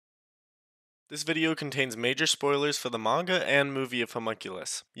This video contains major spoilers for the manga and movie of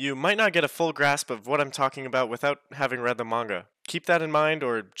Homunculus. You might not get a full grasp of what I'm talking about without having read the manga. Keep that in mind,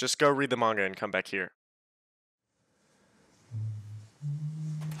 or just go read the manga and come back here.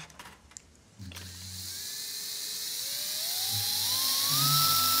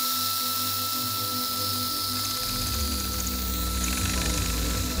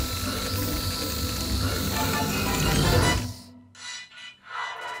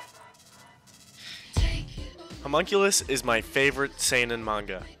 Homunculus is my favorite seinen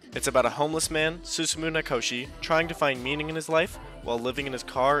manga. It's about a homeless man, Susumu Nakoshi, trying to find meaning in his life while living in his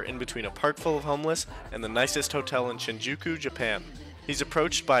car in between a park full of homeless and the nicest hotel in Shinjuku, Japan. He's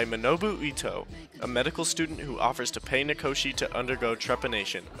approached by Minobu Ito, a medical student who offers to pay Nakoshi to undergo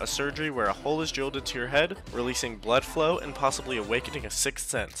trepanation, a surgery where a hole is drilled into your head, releasing blood flow and possibly awakening a sixth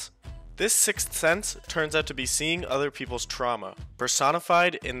sense. This sixth sense turns out to be seeing other people's trauma,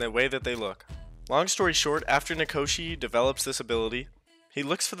 personified in the way that they look. Long story short, after Nakoshi develops this ability, he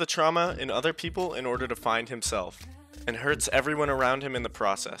looks for the trauma in other people in order to find himself, and hurts everyone around him in the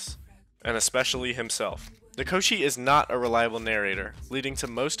process, and especially himself. Nakoshi is not a reliable narrator, leading to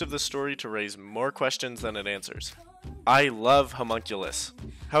most of the story to raise more questions than it answers. I love Homunculus.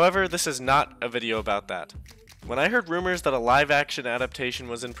 However, this is not a video about that. When I heard rumors that a live-action adaptation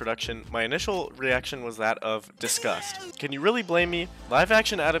was in production, my initial reaction was that of disgust. Can you really blame me?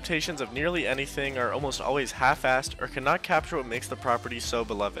 Live-action adaptations of nearly anything are almost always half-assed or cannot capture what makes the property so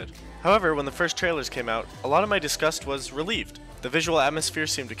beloved. However, when the first trailers came out, a lot of my disgust was relieved. The visual atmosphere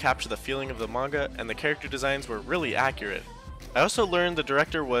seemed to capture the feeling of the manga, and the character designs were really accurate. I also learned the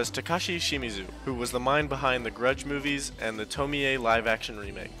director was Takashi Shimizu, who was the mind behind the Grudge movies and the Tomie live-action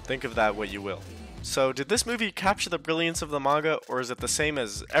remake. Think of that what you will. So, did this movie capture the brilliance of the manga, or is it the same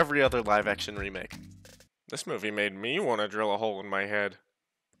as every other live-action remake? This movie made me want to drill a hole in my head.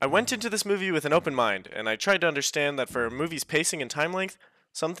 I went into this movie with an open mind, and I tried to understand that for a movie's pacing and time length,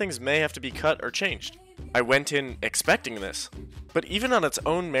 some things may have to be cut or changed. I went in expecting this. But even on its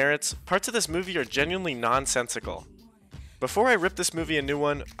own merits, parts of this movie are genuinely nonsensical. Before I rip this movie a new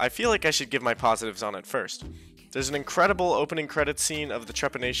one, I feel like I should give my positives on it first. There's an incredible opening credits scene of the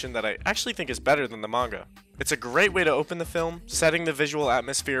trepanation that I actually think is better than the manga. It's a great way to open the film, setting the visual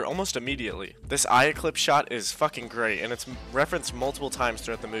atmosphere almost immediately. This eye eclipse shot is fucking great, and it's referenced multiple times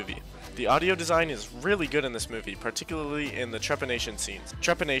throughout the movie. The audio design is really good in this movie, particularly in the trepanation scenes.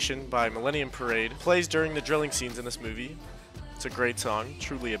 Trepanation by Millennium Parade plays during the drilling scenes in this movie. It's a great song,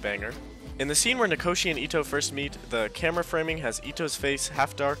 truly a banger. In the scene where Nakoshi and Ito first meet, the camera framing has Ito's face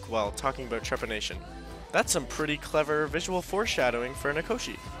half dark while talking about trepanation. That's some pretty clever visual foreshadowing for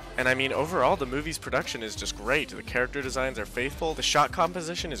Nakoshi. And I mean, overall, the movie's production is just great. The character designs are faithful, the shot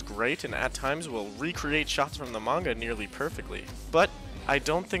composition is great, and at times will recreate shots from the manga nearly perfectly. But I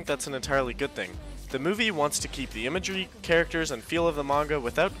don't think that's an entirely good thing. The movie wants to keep the imagery, characters, and feel of the manga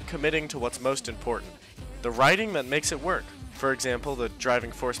without committing to what's most important. The writing that makes it work. For example, the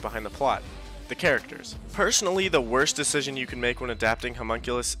driving force behind the plot. The characters. Personally, the worst decision you can make when adapting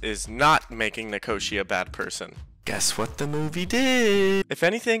Homunculus is not making Nakoshi a bad person. Guess what the movie did? If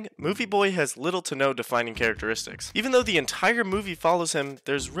anything, Movie Boy has little to no defining characteristics. Even though the entire movie follows him,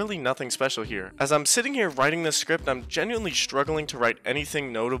 there's really nothing special here. As I'm sitting here writing this script, I'm genuinely struggling to write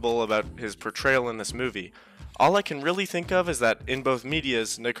anything notable about his portrayal in this movie. All I can really think of is that in both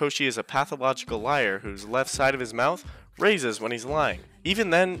medias, Nakoshi is a pathological liar whose left side of his mouth raises when he's lying.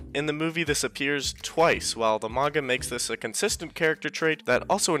 Even then, in the movie this appears twice, while the manga makes this a consistent character trait that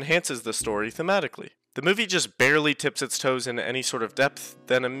also enhances the story thematically. The movie just barely tips its toes into any sort of depth,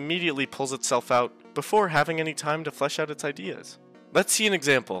 then immediately pulls itself out before having any time to flesh out its ideas. Let's see an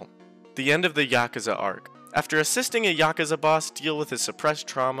example. The end of the Yakuza arc. After assisting a Yakuza boss deal with his suppressed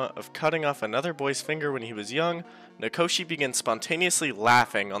trauma of cutting off another boy's finger when he was young, Nakoshi begins spontaneously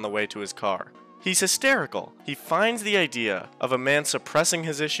laughing on the way to his car. He's hysterical. He finds the idea of a man suppressing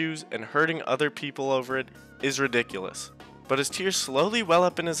his issues and hurting other people over it is ridiculous. But as tears slowly well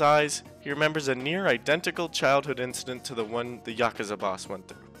up in his eyes, he remembers a near identical childhood incident to the one the Yakuza boss went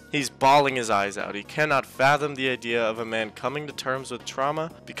through. He's bawling his eyes out. He cannot fathom the idea of a man coming to terms with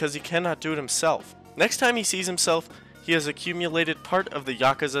trauma because he cannot do it himself. Next time he sees himself, he has accumulated part of the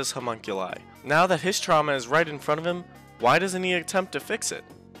Yakuza's homunculi. Now that his trauma is right in front of him, why doesn't he attempt to fix it?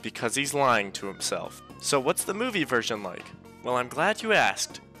 Because he's lying to himself. So what's the movie version like? Well, I'm glad you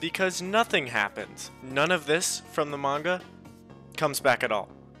asked, because nothing happens. None of this from the manga comes back at all.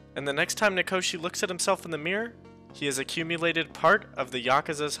 And the next time Nakoshi looks at himself in the mirror, he has accumulated part of the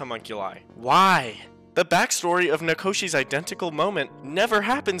Yakuza's homunculi. Why? The backstory of Nakoshi's identical moment never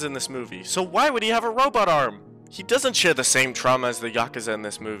happens in this movie, so why would he have a robot arm? He doesn't share the same trauma as the Yakuza in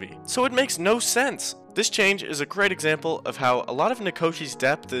this movie, so it makes no sense. This change is a great example of how a lot of Nakoshi's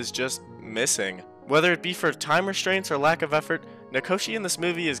depth is just missing. Whether it be for time restraints or lack of effort, Nakoshi in this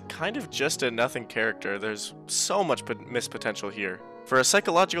movie is kind of just a nothing character. There's so much missed potential here. For a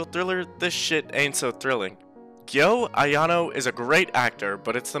psychological thriller, this shit ain't so thrilling. Gyo Ayano is a great actor,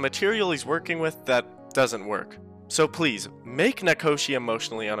 but it's the material he's working with that doesn't work. So please, make Nakoshi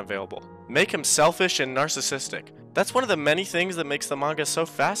emotionally unavailable. Make him selfish and narcissistic. That's one of the many things that makes the manga so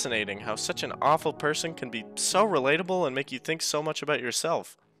fascinating, how such an awful person can be so relatable and make you think so much about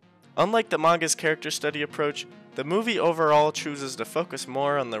yourself. Unlike the manga's character study approach, the movie overall chooses to focus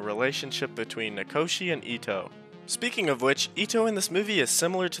more on the relationship between Nakoshi and Ito. Speaking of which, Ito in this movie is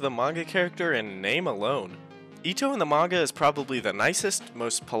similar to the manga character in name alone. Ito in the manga is probably the nicest,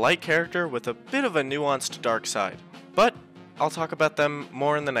 most polite character with a bit of a nuanced dark side. But I'll talk about them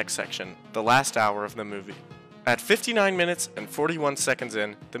more in the next section, the last hour of the movie. At 59 minutes and 41 seconds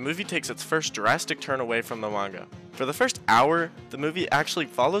in, the movie takes its first drastic turn away from the manga. For the first hour, the movie actually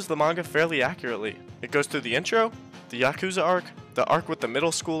follows the manga fairly accurately. It goes through the intro, the Yakuza arc, the arc with the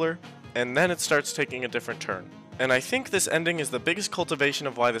middle schooler, and then it starts taking a different turn. And I think this ending is the biggest cultivation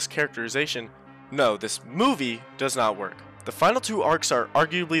of why this movie does not work. The final two arcs are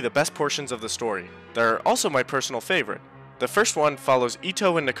arguably the best portions of the story. They're also my personal favorite. The first one follows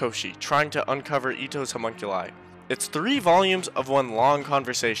Ito and Nakoshi trying to uncover Ito's homunculi. It's 3 volumes of one long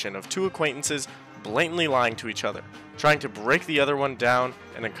conversation of 2 acquaintances blatantly lying to each other, trying to break the other one down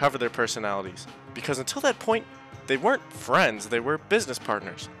and uncover their personalities. Because until that point, they weren't friends, they were business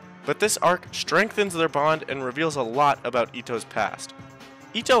partners. But this arc strengthens their bond and reveals a lot about Ito's past.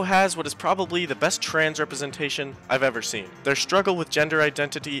 Ito has what is probably the best trans representation I've ever seen. Their struggle with gender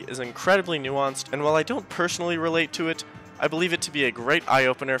identity is incredibly nuanced, and while I don't personally relate to it, I believe it to be a great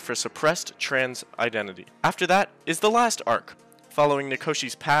eye-opener for suppressed trans identity. After that is the last arc, following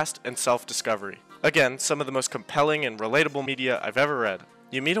Nakoshi's past and self-discovery. Again, some of the most compelling and relatable media I've ever read.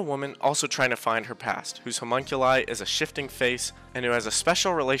 You meet a woman also trying to find her past, whose homunculi is a shifting face, and who has a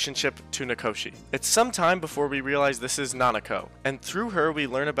special relationship to Nakoshi. It's some time before we realize this is Nanako, and through her we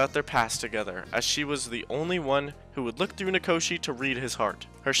learn about their past together, as she was the only one who would look through Nakoshi to read his heart.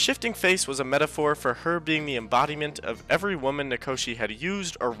 Her shifting face was a metaphor for her being the embodiment of every woman Nakoshi had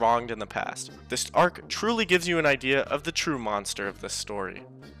used or wronged in the past. This arc truly gives you an idea of the true monster of this story.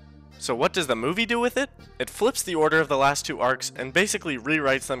 So what does the movie do with it? It flips the order of the last 2 arcs and basically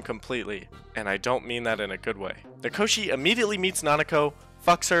rewrites them completely, and I don't mean that in a good way. Nakoshi immediately meets Nanako,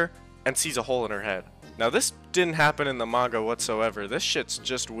 fucks her, and sees a hole in her head. Now this didn't happen in the manga whatsoever, this shit's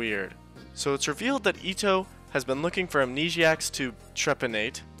just weird. So it's revealed that Ito has been looking for amnesiacs to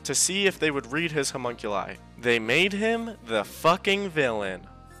trepanate to see if they would read his homunculi. They made him the fucking villain.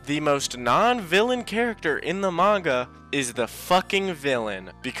 The most non-villain character in the manga is the fucking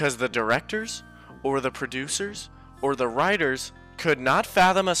villain, because the directors, or the producers, or the writers could not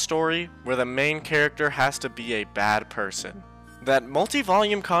fathom a story where the main character has to be a bad person. That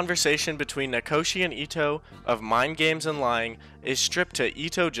multi-volume conversation between Nakoshi and Ito of mind games and lying is stripped to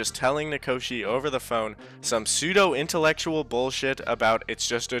Ito just telling Nakoshi over the phone some pseudo-intellectual bullshit about "it's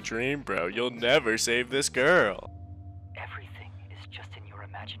just a dream, bro, you'll never save this girl." Everything is just in your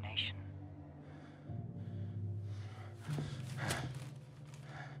imagination.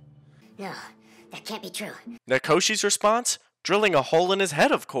 No, that can't be true. Nakoshi's response? Drilling a hole in his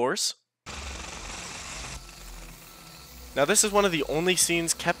head, of course. Now this is one of the only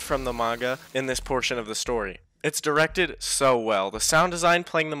scenes kept from the manga in this portion of the story. It's directed so well, the sound design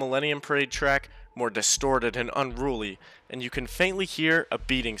playing the Millennium Parade track more distorted and unruly, and you can faintly hear a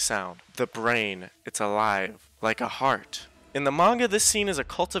beating sound. The brain, it's alive, like a heart. In the manga, this scene is a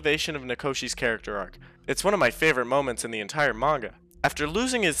cultivation of Nakoshi's character arc. It's one of my favorite moments in the entire manga. After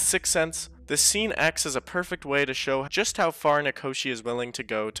losing his sixth sense, this scene acts as a perfect way to show just how far Nakoshi is willing to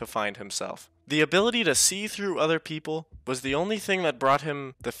go to find himself. The ability to see through other people was the only thing that brought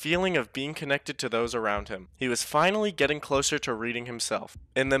him the feeling of being connected to those around him. He was finally getting closer to reading himself.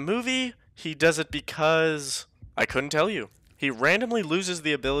 In the movie, he does it because... I couldn't tell you. He randomly loses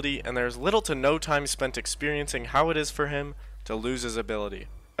the ability, and there's little to no time spent experiencing how it is for him to lose his ability.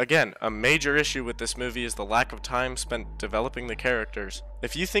 Again, a major issue with this movie is the lack of time spent developing the characters.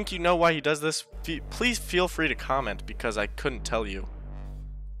 If you think you know why he does this, please feel free to comment, because I couldn't tell you.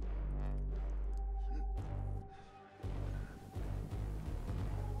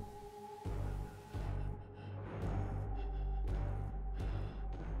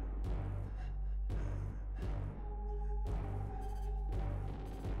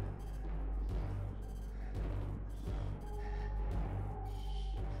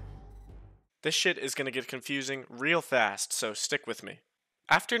 This shit is gonna get confusing real fast, so stick with me.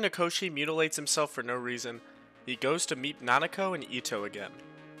 After Nakoshi mutilates himself for no reason, he goes to meet Nanako and Ito again.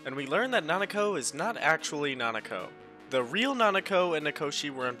 And we learn that Nanako is not actually Nanako. The real Nanako and Nakoshi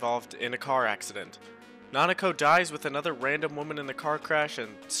were involved in a car accident. Nanako dies with another random woman in the car crash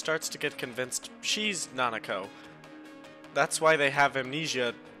and starts to get convinced she's Nanako. That's why they have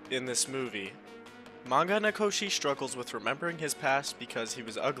amnesia in this movie. Manga Nakoshi struggles with remembering his past because he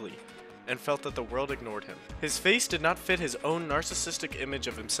was ugly and felt that the world ignored him. His face did not fit his own narcissistic image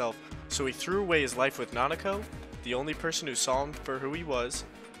of himself, so he threw away his life with Nanako, the only person who saw him for who he was,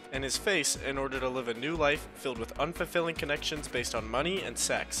 and his face in order to live a new life filled with unfulfilling connections based on money and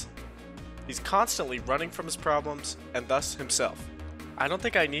sex. He's constantly running from his problems, and thus himself. I don't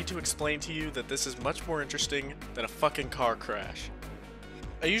think I need to explain to you that this is much more interesting than a fucking car crash.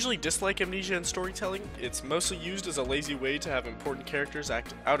 I usually dislike amnesia in storytelling. It's mostly used as a lazy way to have important characters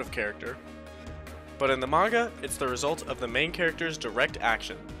act out of character. But in the manga, it's the result of the main character's direct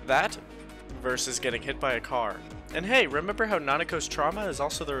action. That versus getting hit by a car. And hey, remember how Nanako's trauma is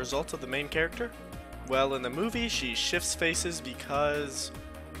also the result of the main character? Well, in the movie, she shifts faces because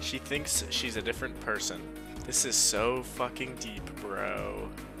she thinks she's a different person. This is so fucking deep, bro.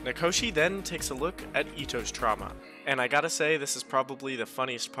 Nakoshi then takes a look at Ito's trauma. And I gotta say, this is probably the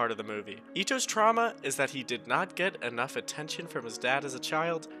funniest part of the movie. Ito's trauma is that he did not get enough attention from his dad as a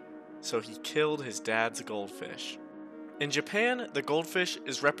child, so he killed his dad's goldfish. In Japan, the goldfish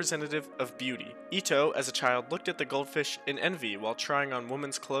is representative of beauty. Ito, as a child, looked at the goldfish in envy while trying on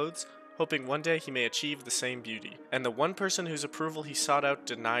women's clothes, hoping one day he may achieve the same beauty. And the one person whose approval he sought out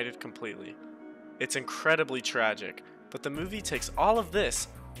denied it completely. It's incredibly tragic, but the movie takes all of this,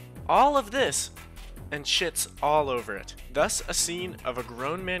 and shits all over it. Thus, a scene of a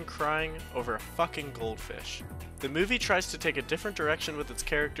grown man crying over a fucking goldfish. The movie tries to take a different direction with its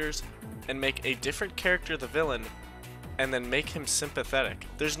characters and make a different character the villain, and then make him sympathetic.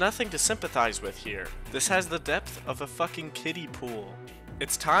 There's nothing to sympathize with here. This has the depth of a fucking kiddie pool.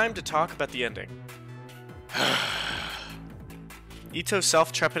 It's time to talk about the ending. Ito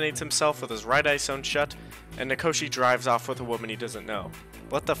self-trepanates himself with his right eye sewn shut, and Nakoshi drives off with a woman he doesn't know.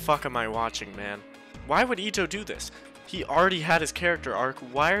 What the fuck am I watching, man? Why would Ito do this? He already had his character arc.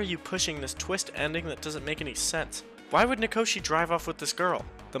 Why are you pushing this twist ending that doesn't make any sense? Why would Nakoshi drive off with this girl?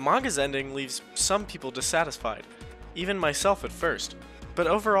 The manga's ending leaves some people dissatisfied, even myself at first. But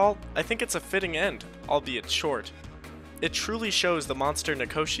overall, I think it's a fitting end, albeit short. It truly shows the monster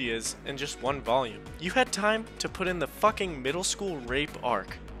Nakoshi is in just one volume. You had time to put in the fucking middle school rape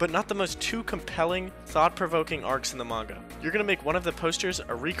arc, but not the most two compelling, thought-provoking arcs in the manga. You're gonna make one of the posters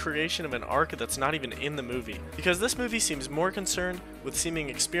a recreation of an arc that's not even in the movie, because this movie seems more concerned with seeming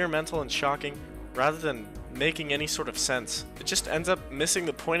experimental and shocking rather than making any sort of sense. It just ends up missing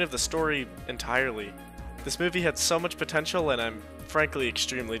the point of the story entirely. This movie had so much potential and I'm frankly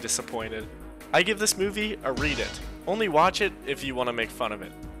extremely disappointed. I give this movie a read it. Only watch it if you want to make fun of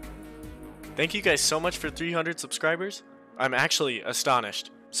it. Thank you guys so much for 300 subscribers. I'm actually astonished.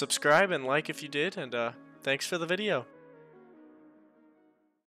 Subscribe and like if you did, and thanks for the video.